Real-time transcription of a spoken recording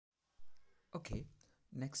Okay,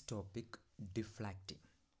 next topic, deflating.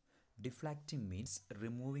 Deflating means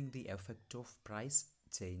removing the effect of price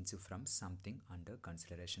change from something under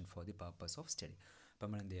consideration for the purpose of study. അപ്പം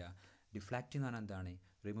നമ്മൾ എന്ത് ചെയ്യുക, ഡിഫ്ലാക്റ്റിംഗ് എന്ന് പറഞ്ഞാൽ എന്താണ്,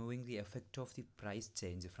 removing the effect of the price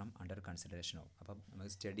change from under consideration ആവും. അപ്പം നമ്മൾ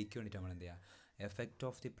സ്റ്റഡിക്ക് വേണ്ടിയിട്ട് നമ്മൾ എന്ത് ചെയ്യുക, എഫക്റ്റ്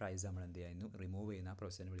ഓഫ് ദി പ്രൈസ് നമ്മൾ എന്ത് ചെയ്യുന്നു, റിമൂവ് ചെയ്യുന്ന ആ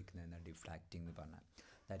പ്രോസസ്സിനെ വിളിക്കുന്നത് ഡിഫ്ലാക്റ്റിംഗ് എന്ന് പറഞ്ഞാൽ.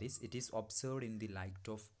 That is it is observed in the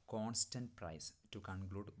light of constant price to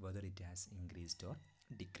conclude whether it has increased or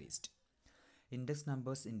decreased. Index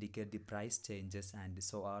numbers indicate the price changes and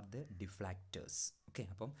so are the deflectors. Okay,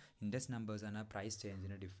 അപ്പം index numbers ആണ് price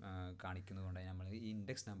ചേഞ്ചിനെ കാണിക്കുന്നതുകൊണ്ട് നമ്മൾ ഈ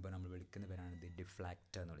index number നമ്മൾ വിളിക്കുന്ന പേരാണ് the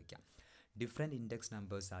ഡിഫ്ലാക്റ്റർ എന്ന് വിളിക്കാം. Different index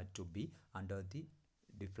numbers are to B under the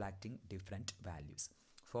ഡിഫ്ലാക്റ്റിംഗ് different values.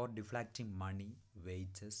 Four ഡിഫ്ലാക്റ്റിംഗ് money,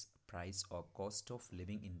 wages, price or cost of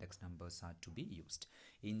living index numbers are to be used.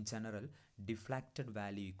 In general, deflacted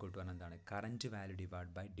value equal to എന്താണ്, current value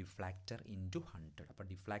divided by deflactor into 100. അപ്പോൾ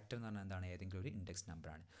ഡിഫ്ലാക്റ്റർ എന്ന് പറഞ്ഞാൽ എന്താണ്, ഏതെങ്കിലും ഒരു index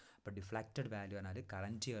നമ്പറാണ്. അപ്പോൾ ഡിഫ്ലാക്റ്റഡ് value പറഞ്ഞാൽ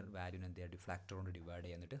കറൻറ്റ് ഇയർ വാല്യൂന് എന്ത് ചെയ്യുക, ഡിഫ്ലാക്റ്റർ കൊണ്ട് ഡിവൈഡ്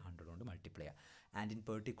ചെയ്യുന്നിട്ട് 100 കൊണ്ട് മൾട്ടിപ്ലൈ ചെയ്യുക. And in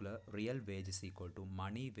particular real wage is equal to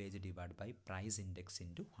money wage divide by price index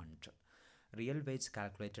into 100. Real wage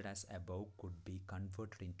calculated as above could be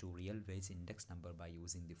converted into real wage index number by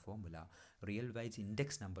using the formula real wage index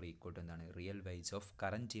number equal to എന്താണ്, real wage of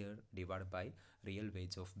current year divided by real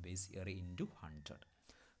wage of base year into 100.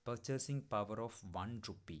 Purchasing power of 1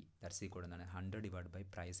 rupee, that's equal to എന്താണ്, 100 divided by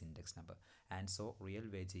price index number. And so real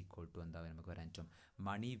wage equal to എന്താ നമുക്ക് വരാൻ പറ്റും,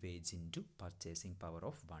 money wage into purchasing power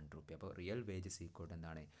of 1 rupee. അപ്പോൾ real wage is equal to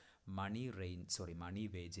എന്താണ്, money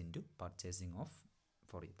wage into purchasing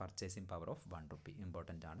power of 1 rupee.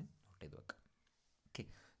 Important ആണ്, not ചെയ്ത് വെക്കുക. Okay,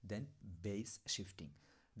 then base shifting.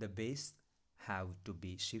 The base have to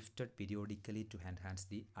be shifted periodically to enhance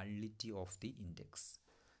the nullity of the index.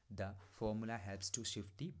 The formula helps to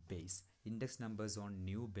shift the base. Index numbers on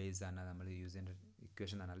new base ആണ് നമ്മൾ use ചെയ്യുന്ന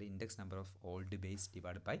equation എന്ന് പറഞ്ഞാൽ index number of old base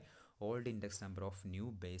divide by old index number of new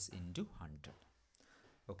base into 100.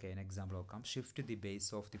 Okay, an example will come. Shift the base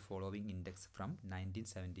of the following index from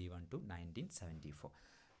 1971 to 1974.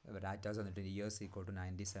 Data on the years equal to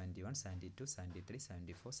 1971, 72, 73,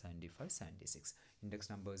 74, 75, 76. Index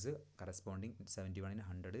numbers corresponding 71 in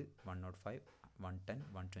 100, 105, 110,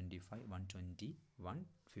 125, 120,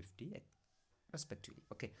 150 respectively.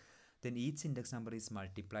 Okay. Then each index number is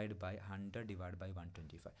multiplied by 100 divided by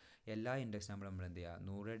 125. എല്ലാ index number നമ്മൾ എന്ത് ചെയ്യുക,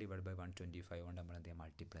 100 divide by 125 കൊണ്ട് നമ്മൾ എന്ത് ചെയ്യുക,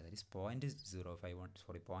 multiply. That is 0.8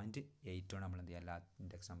 കൊണ്ട് നമ്മൾ എന്ത് ചെയ്യുക, എല്ലാ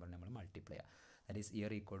ഇൻഡെക്സ് നമ്പറിനെ നമ്മൾ മൾട്ടിപ്ലൈ ചെയ്യുക. That is here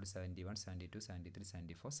equal to 71, 72, 73,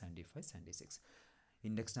 74, 75, 76.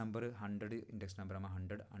 Index number 100 index number നമ്മൾ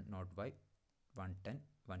 100 നോട്ട് ബൈ 110,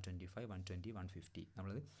 125, 120, 150.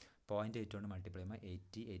 നമ്മളത് 0.8 കൊണ്ട് മൾട്ടിപ്ലൈ ചെയ്യുമ്പോൾ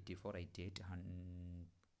 80, 84, 88,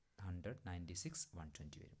 100, 96,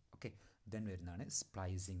 120 വരും. ഓക്കെ, ദെൻ വരുന്നതാണ്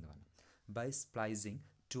സ്പ്ലൈസിംഗ് എന്ന് പറഞ്ഞാൽ. By splicing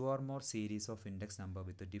 2 or more series of index number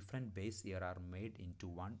with a different base year are made into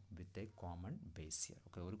one with a common base year.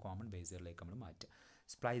 Okay, ഒരു common base yearലേക്ക് നമ്മൾ മാറ്റുക.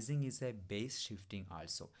 Splicing is a base shifting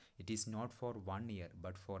also. It is not for 1 year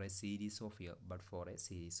but for a series of year.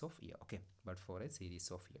 Okay, but for a series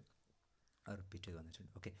of year. Repeat it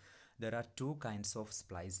വന്നിട്ടുണ്ട്. Okay, there are 2 kinds of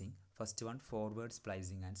splicing. First one forward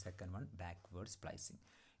splicing and second one backward splicing.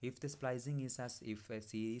 If the splicing is as if a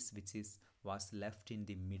series which was left in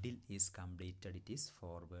the middle is completed, it is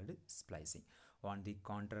forward splicing. On the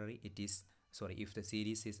contrary, if the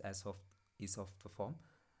series is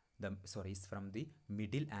from the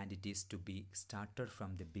middle and it is to be started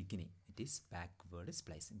from the beginning, it is backward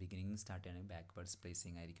splicing. Beginning start ആണ് backward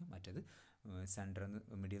splicing ആയിരിക്കും. മറ്റേത് സെൻറ്ററിൽ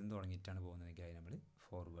നിന്ന് middle നിന്ന് തുടങ്ങിയിട്ടാണ് പോകുന്നതെങ്കിൽ അത് നമ്മൾ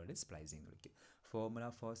forward splicing എന്ന് വിളിക്കും. Formula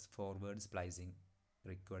four forward splicing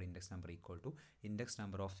required index number equal to index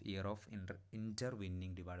number of year of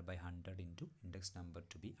intervening divided by 100 into index number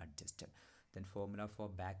to be adjusted. Then formula for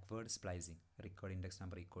backward splicing required index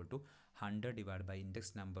number equal to 100 divided by index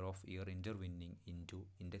number of year intervening into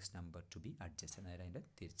index number to be adjusted. അതിൻ്റെ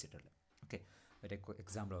തിരിച്ചിട്ടുള്ളത്. Okay, ഒരു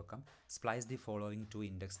example നോക്കാം. Splice the following 2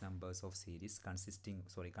 index numbers of series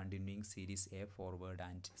continuing series A forward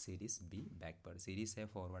and series B backward. Series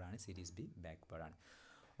A forward ആണ്, series B backward ആണ്.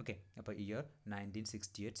 Okay, അപ്പോൾ year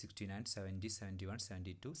 1968, 69, 70, 71,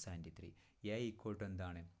 72, 73. A equal to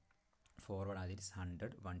എന്താണ്, forward ആണ്, this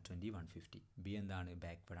 100, 120, 150. B എന്താണ്,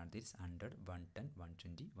 backward ആണ്, this 100, 110,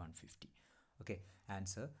 120, 150. Okay,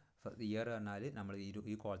 answer year പറഞ്ഞാൽ നമ്മൾ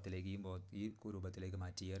ഈ കോളത്തിലേക്ക് ഈ രൂപത്തിലേക്ക്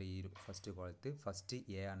മാറ്റി. ഇയർ ഈ ഫസ്റ്റ് കോളത്ത് ഫസ്റ്റ്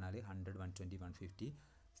എ പറഞ്ഞാൽ 100, 120, 150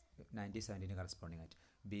 1970 കറസ്പോണ്ടിങ് ആയിട്ട്,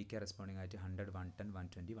 ബിക്ക് കറസ്പോണ്ടിങ് ആയിട്ട് 100, 110,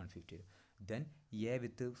 120, 150 വരും. ദെൻ എ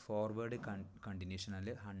വിത്ത് ഫോർവേഡ് കണ്ടിന്യൂഷനിൽ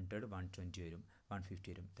 100, 120 വരും, 150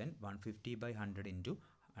 വരും. ദെൻ 150 by 100 ഇൻറ്റു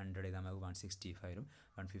 100 ചെയ്താൽ നമുക്ക് 165 വരും.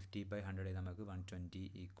 150/100 ചെയ്താൽ നമുക്ക് 120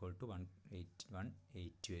 ഈക്വൽ ടു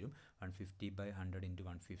 180 വരും. 150/100 ഇൻറ്റു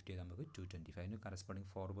 150 ചെയ്താൽ നമുക്ക് 225. കറസ്പോണ്ടിങ്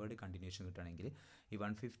ഫോർവേഡ് കണ്ടിന്യൂഷൻ കിട്ടുകയാണെങ്കിൽ ഈ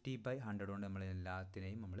 150/100 കൊണ്ട് നമ്മൾ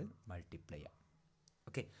എല്ലാത്തിനെയും നമ്മൾ മൾട്ടിപ്ലൈ ചെയ്യാം.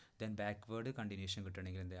 ഓക്കെ, ദെൻ ബാക്ക്വേർഡ് കണ്ടിന്യൂഷൻ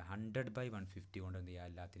കിട്ടണമെങ്കിൽ എന്ത് ചെയ്യുക, 100/150 കൊണ്ട് എന്ത് ചെയ്യുക,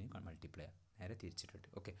 എല്ലാത്തിനെയും മൾട്ടിപ്ലൈ ചെയ്യാം, നേരെ തിരിച്ചിട്ടുണ്ട്.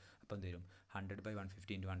 ഓക്കെ, അപ്പോൾ എന്ത് വരും,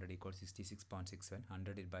 100/150 into 100 equal 66.67.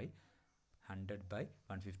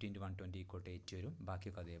 100/150 into 120 equal to 80 വരും.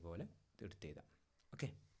 ബാക്കിയൊക്കെ അതേപോലെ എടുത്ത് എഴുതാം. Okay,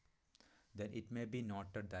 then it may be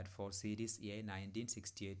noted that for series A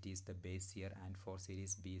 1968 is the base year and for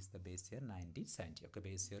series B is the base year 1970. Okay,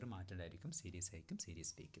 base year മാറ്റേണ്ടതായിരിക്കും series Aക്കും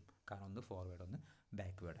series Bക്കും, കാരണം ഒന്ന് forward ഒന്ന്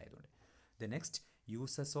backward ആയതുകൊണ്ട്. The next,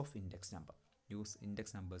 uses of index number. Index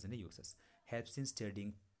numbers in the uses helps in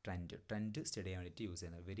studying trend study ചെയ്യാൻ വേണ്ടിയിട്ട് use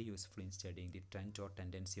ചെയ്യുന്നത്. Very useful in studying the trend or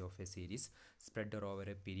tendency of A series spread over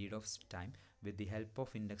A period of time. With the help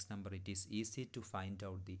of index number it is easy to find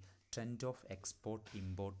out the trend of export,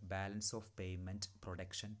 import, balance of payment,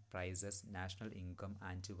 production, prices, national income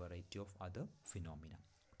and variety of other phenomena.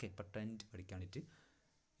 Okay, ഇപ്പോൾ trend പഠിക്കാൻ വേണ്ടിയിട്ട്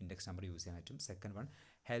index number use ചെയ്യാൻ പറ്റും. Second one,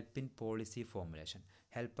 help in policy formulation.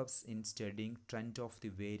 Help us in studying trend of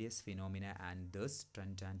the various phenomena and thus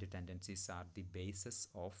trend and tendencies are the basis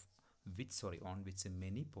of on which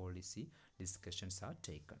many policy discussions are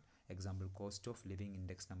taken. Example, cost of living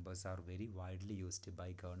index numbers are very widely used by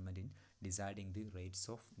government in deciding the rates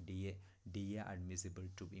of DA admissible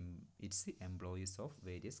to its employees of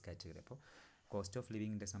various category. അപ്പോൾ cost of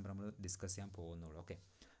living index number നമ്മൾ discuss ചെയ്യാൻ പോകുന്നുള്ളൂ. Okay,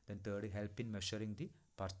 then third, help in measuring the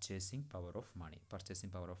purchasing power of money.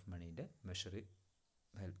 Purchasing power of മണീൻ്റെ measure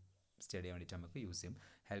help study ചെയ്യാൻ വേണ്ടിയിട്ട് നമുക്ക് use ചെയ്യും.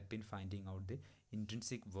 Help in finding out the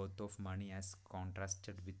intrinsic worth of money as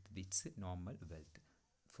contrasted with its normal wealth.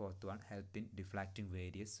 Fourth one, help in deflecting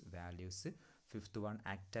various values. Fifth one,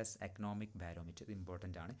 act as economic barometer.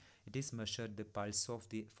 Important ആണ്. It is measured the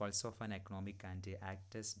pulse of an economic and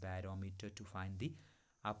act as barometer to find the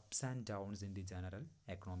ups and downs in the general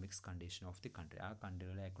economics condition of the country. ആ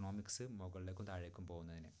കൺട്രിയിലെ economics മുകളിലേക്കും താഴേക്കും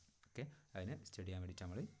പോകുന്നതിന് okay അതിന് study ചെയ്യാൻ വേണ്ടിയിട്ട്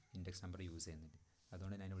നമ്മൾ index number use ചെയ്യുന്നുണ്ട്.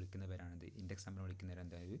 അതുകൊണ്ട് തന്നെ അതിനെ വിളിക്കുന്ന പേരാണിത്. ഇൻഡെക്സ് നമ്പർ വിളിക്കുന്ന പേര്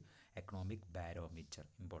എന്തായാലും എക്കണോമിക് ബാരോമീറ്റർ.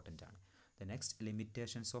 ഇമ്പോർട്ടൻ്റ് ആണ്. The next,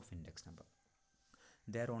 limitations of index number.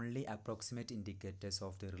 They are only approximate indicators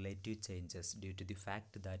of the relative changes due to the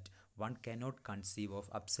fact that one cannot conceive of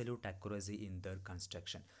absolute accuracy in their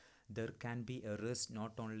construction. There can be errors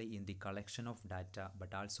not only in the collection of data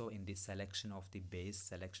but also in the selection of the base,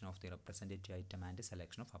 selection of the representative item and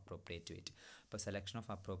selection of appropriate weight. ഇപ്പോൾ selection of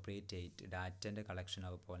appropriate weight ഡാറ്റൻ്റെ collection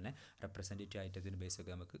അതുപോലെ തന്നെ representative ഐറ്റത്തിൻ്റെ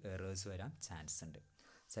ബേസൊക്കെ നമുക്ക് errors വരാൻ chance ഉണ്ട്.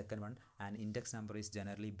 Second one, an index number is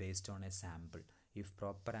generally based on a sample. If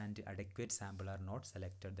proper and adequate sample are not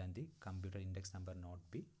selected, then the computer index number not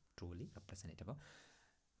be truly representative. അപ്പോൾ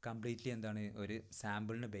completely എന്താണ്, ഒരു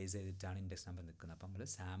സാമ്പിളിനെ base ചെയ്തിട്ടാണ് index number നിൽക്കുന്നത്. അപ്പോൾ നമ്മൾ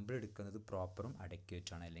sample എടുക്കുന്നത് പ്രോപ്പറും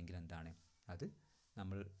അഡക്വേറ്റും ആണ്, അല്ലെങ്കിൽ എന്താണ് അത്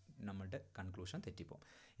നമ്മളുടെ conclusion തെറ്റിപ്പോകും.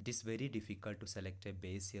 It is very difficult to select A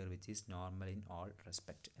base year which is normal in all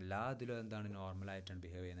respect. എല്ലാ ഇതിലും എന്താണ് നോർമലായിട്ടാണ്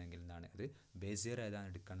ബിഹേവ് ചെയ്യുന്നതെങ്കിൽ എന്താണ് അത് ബേസ് ഇയർ ഏതാണ്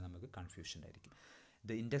എടുക്കുകയാണെങ്കിൽ നമുക്ക് കൺഫ്യൂഷൻ ആയിരിക്കും.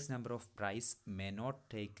 The index number of price may not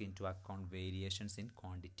take into account variations in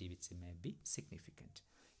quantity which may be significant.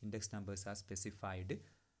 Index numbers are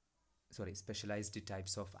specialized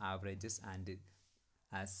types of averages and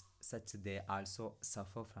as such they also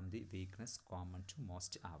suffer from the weakness common to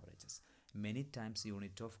most averages. Many times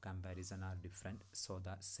unit of comparison are different, so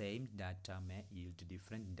the same data may yield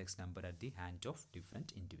different index number at the hand of different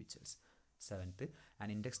individuals. Seventh, an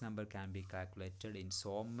index number can be calculated in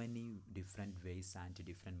so many different ways and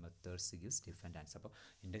different methods gives different answer. അപ്പോൾ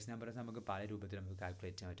index number നമുക്ക് പല രൂപത്തിൽ നമുക്ക്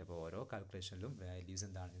calculate ചെയ്യാൻ പറ്റും. അപ്പോൾ ഓരോ കാൽക്കുലേഷനിലും values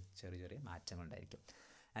എന്താണ് ചെറിയ ചെറിയ മാറ്റങ്ങളുണ്ടായിരിക്കും.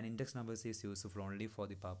 And index numbers is useful only for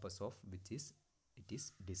the purpose of which is it is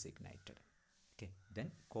designated. Okay, then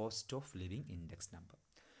cost of living index number.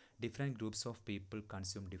 Different groups of people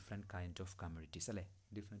consume different kind of communities അല്ലേ.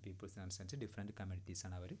 Different പീപ്പിൾസിനനുസരിച്ച് different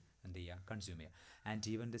കമ്മ്യൂണിറ്റീസാണ് അവർ എന്ത് ചെയ്യുക, consume ചെയ്യുക. And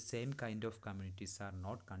even the same kind of communities are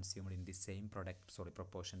not consumed in the same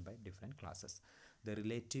proportion by different classes. The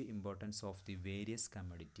relative importance of the various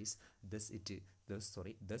commodities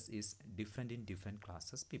thus is different in different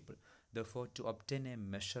classes people. Therefore, to obtain a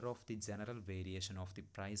measure of the general variation of the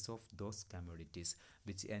price of those commodities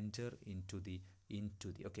which enter into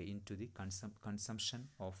the consumption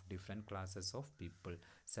of different classes of people,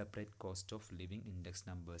 separate cost of living index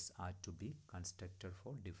numbers are to be constructed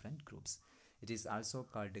for different groups. It is also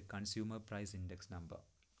called a consumer price index number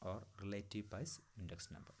or relative price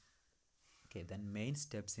index number. Okay, then main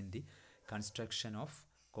steps in the construction of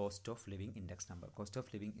cost of living index number. Cost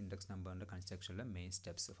of living index number under construction main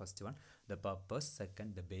steps. First one, the purpose.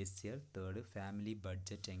 Second, the base year. Third, family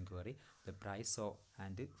budget inquiry. The price of,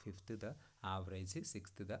 and fifth, the average.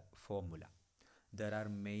 Sixth, the formula. There are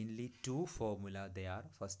mainly two formula. They are,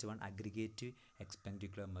 first one, aggregative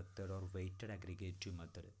expenditure method or weighted aggregative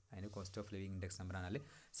method. And cost of living index number anal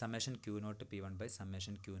summation q naught p1 by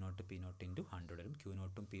summation q naught p0 into 100. q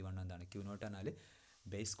naught p1 എന്താണ്? q naught anal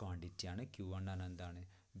base quantity ആണ്. q1 ആണ് എന്താണ്?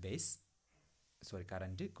 base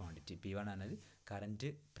current quantity. p1 anal current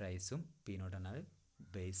price ഉം p0 anal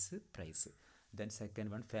base price. Then second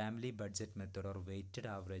one, family budget method or weighted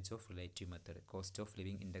average of relative method. Cost of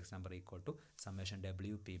living index number equal to summation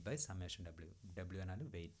wp by summation w. W anal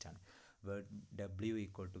weight ആണ്. Where w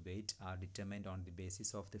equal to weight are determined on the basis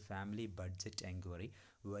of the family budget inquiry,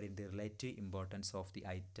 wherein the relative importance of the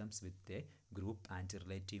items with a group and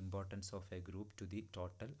relative importance of a group to the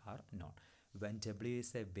total are known. When w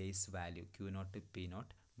is a base value, q naught p naught,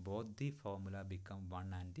 both the formula become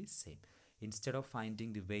one and the same. Instead of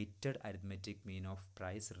finding the weighted arithmetic mean of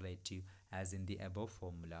price relative as in the above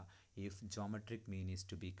formula, if geometric mean is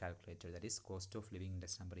to be calculated, that is cost of living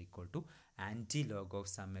index number equal to anti-log of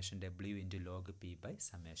summation w into log p by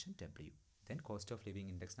summation w. Then cost of living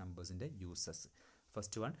index numbers in the uses.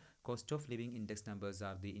 First one, cost of living index numbers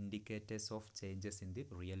are the indicators of changes in the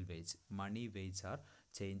real wage. Money wage are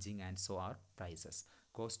changing and so are prices.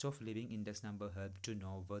 Cost of living index number help to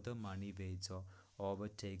know whether money wage or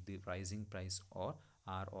overtake the rising price or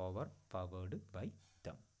are overpowered by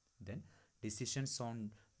them. Then decisions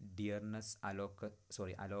on dearness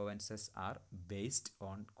allowances are based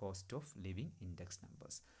on cost of living index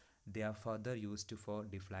numbers. They are further used for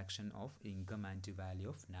deflection of income and value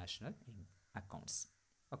of national accounts.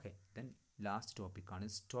 Okay, then last topic on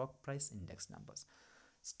is stock price index numbers.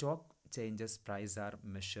 Stock changes price are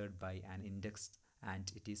measured by an index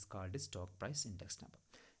and it is called stock price index number.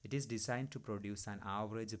 It is designed to produce an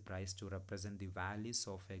average price to represent the values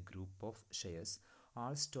of a group of shares.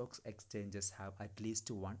 All stocks exchanges have at least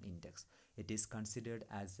one index. It is considered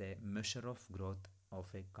as a measure of growth of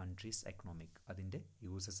a country's economic. അതിൻ്റെ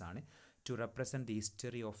uses ആണ് to represent the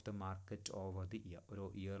history of the market over the year. ഒരു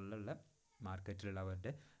ഇയറിലുള്ള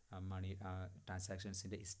മാർക്കറ്റിലുള്ളവരുടെ മണി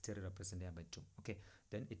ട്രാൻസാക്ഷൻസിൻ്റെ history represent ചെയ്യാൻ പറ്റും. Okay,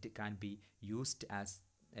 then it can be used as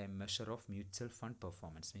A measure of mutual fund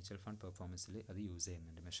performance. Mutual fund പെർഫോമൻസിൽ അത് use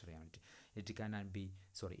ചെയ്യുന്നുണ്ട് measure ചെയ്യാൻ വേണ്ടി.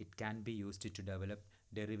 It can be used to develop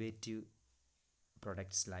derivative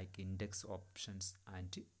products like index options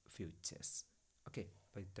and futures. Okay,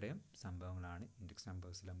 അപ്പോൾ ഇത്രയും സംഭവങ്ങളാണ് index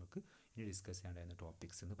നമ്പേഴ്സിൽ നമുക്ക് ഇനി discuss ചെയ്യേണ്ടായിരുന്ന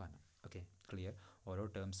topics എന്ന് പറഞ്ഞു. Okay, clear. ഓരോ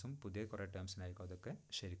ടേംസും പുതിയ കുറേ ടേംസിനായിരിക്കും, അതൊക്കെ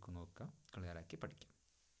ശരിക്കും നോക്കുക, ക്ലിയറാക്കി പഠിക്കുക.